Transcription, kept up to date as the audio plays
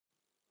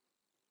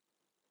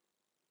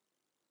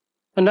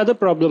another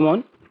problem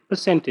on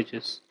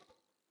percentages.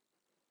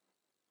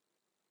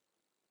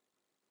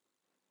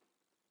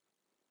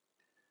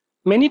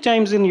 Many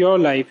times in your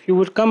life you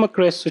would come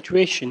across a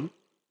situation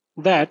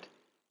that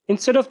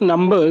instead of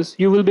numbers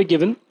you will be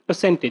given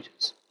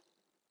percentages.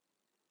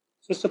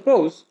 So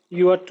suppose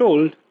you are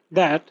told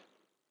that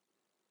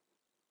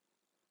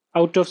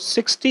out of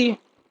 60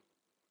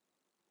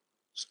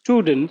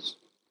 students,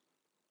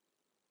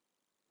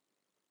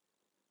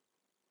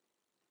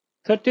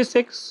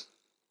 36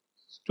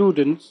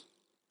 students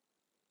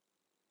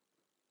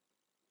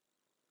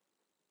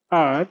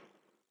are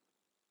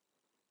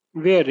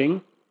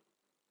wearing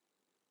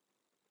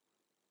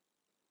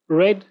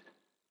red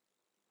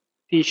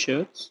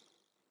t-shirts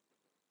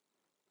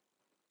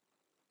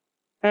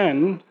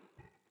and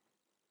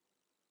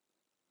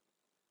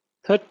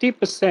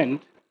 30%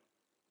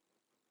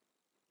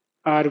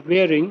 are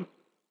wearing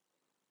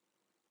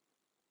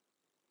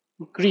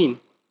green.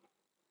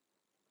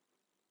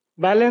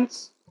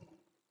 Balance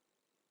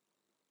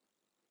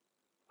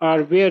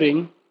are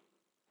wearing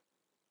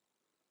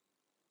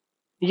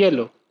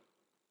yellow.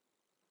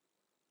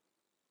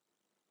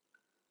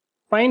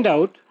 Find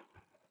out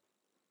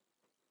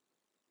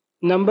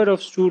number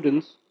of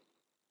students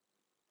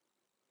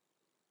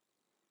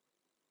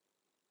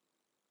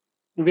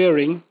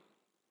wearing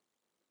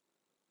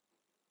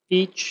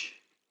each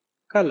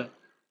color.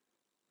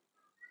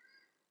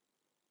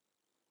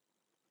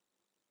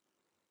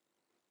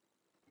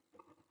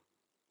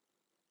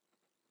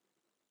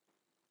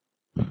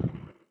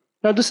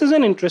 Now this is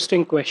an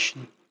interesting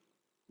question.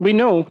 We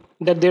know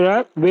that there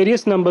are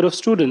various number of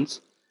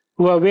students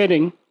who are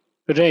wearing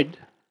red,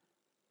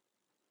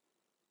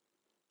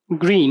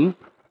 green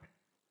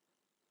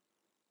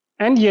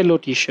and yellow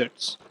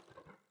t-shirts.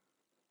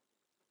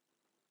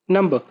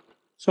 Number.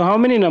 So how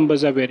many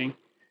numbers are wearing?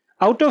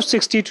 Out of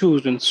 60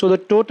 students, so the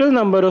total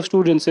number of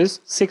students is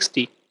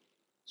 60.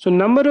 So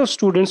number of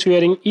students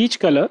wearing each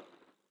color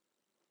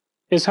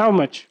is how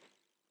much?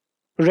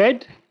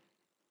 Red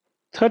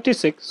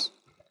 36,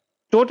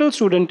 total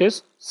student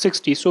is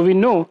 60. So we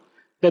know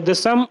that the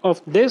sum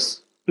of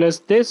this plus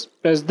this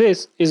plus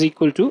this is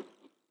equal to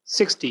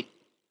 60.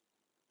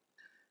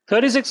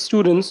 36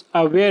 students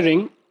are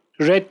wearing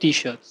red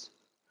t-shirts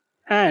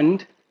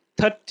and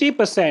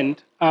 30%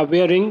 are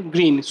wearing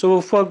green.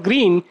 So for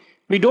green,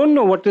 we don't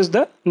know what is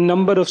the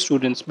number of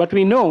students, but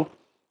we know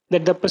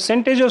that the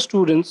percentage of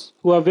students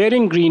who are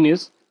wearing green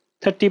is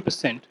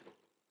 30%.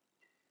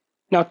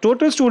 Now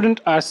total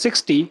students are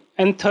 60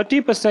 and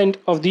 30%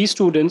 of these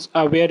students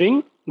are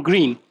wearing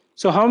green.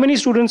 So how many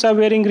students are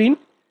wearing green?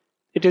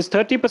 It is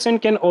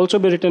 30% can also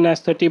be written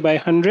as 30 by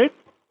 100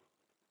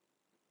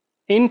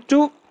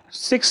 into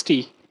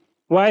 60.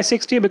 Why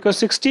 60? Because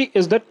 60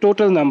 is the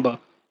total number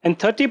and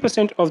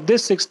 30% of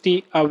this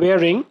 60 are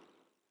wearing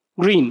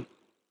green.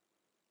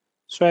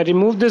 So I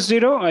remove this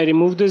 0, I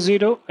remove this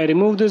 0, I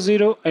remove this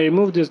 0, I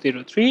remove this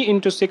 0. 3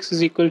 into 6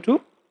 is equal to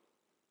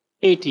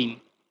 18.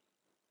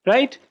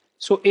 Right?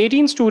 So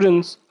 18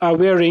 students are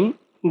wearing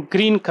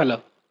green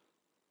color.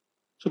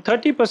 So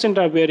 30%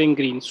 are wearing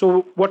green.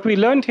 So what we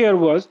learned here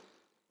was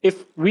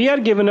if we are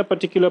given a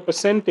particular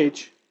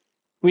percentage,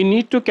 we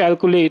need to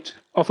calculate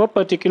of a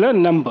particular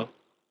number.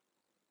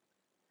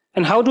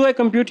 And how do I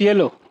compute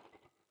yellow?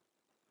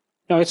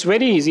 Now it's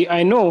very easy.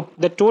 I know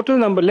the total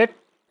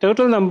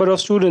number of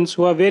students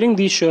who are wearing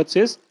these shirts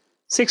is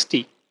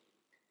 60.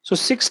 So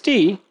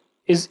 60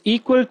 is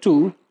equal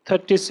to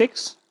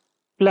 36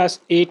 plus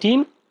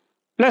 18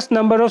 plus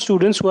number of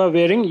students who are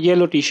wearing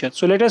yellow t-shirts.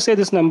 So let us say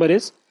this number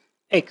is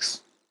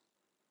X.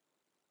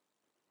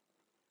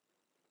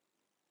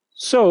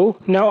 So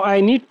now I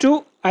need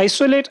to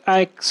isolate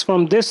X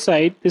from this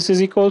side. This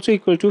is also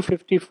equal to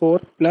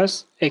 54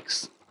 plus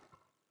X.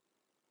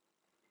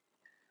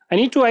 I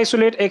need to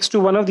isolate X to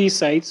one of these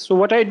sides. So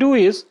what I do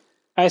is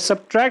I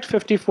subtract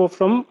 54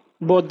 from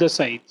both the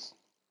sides.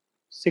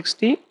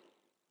 60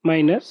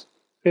 minus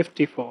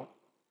 54.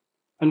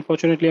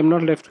 Unfortunately, I'm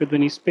not left with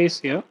any space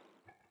here.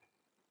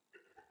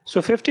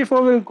 So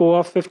 54 will go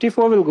off,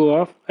 54 will go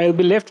off. I'll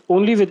be left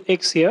only with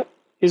X here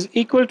is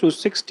equal to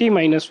 60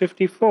 minus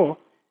 54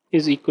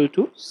 is equal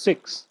to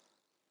 6.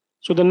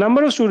 So the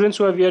number of students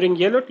who are wearing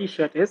yellow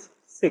t-shirt is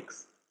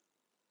 6.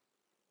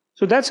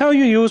 So that's how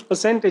you use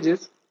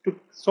percentages to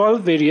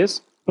solve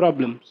various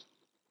problems.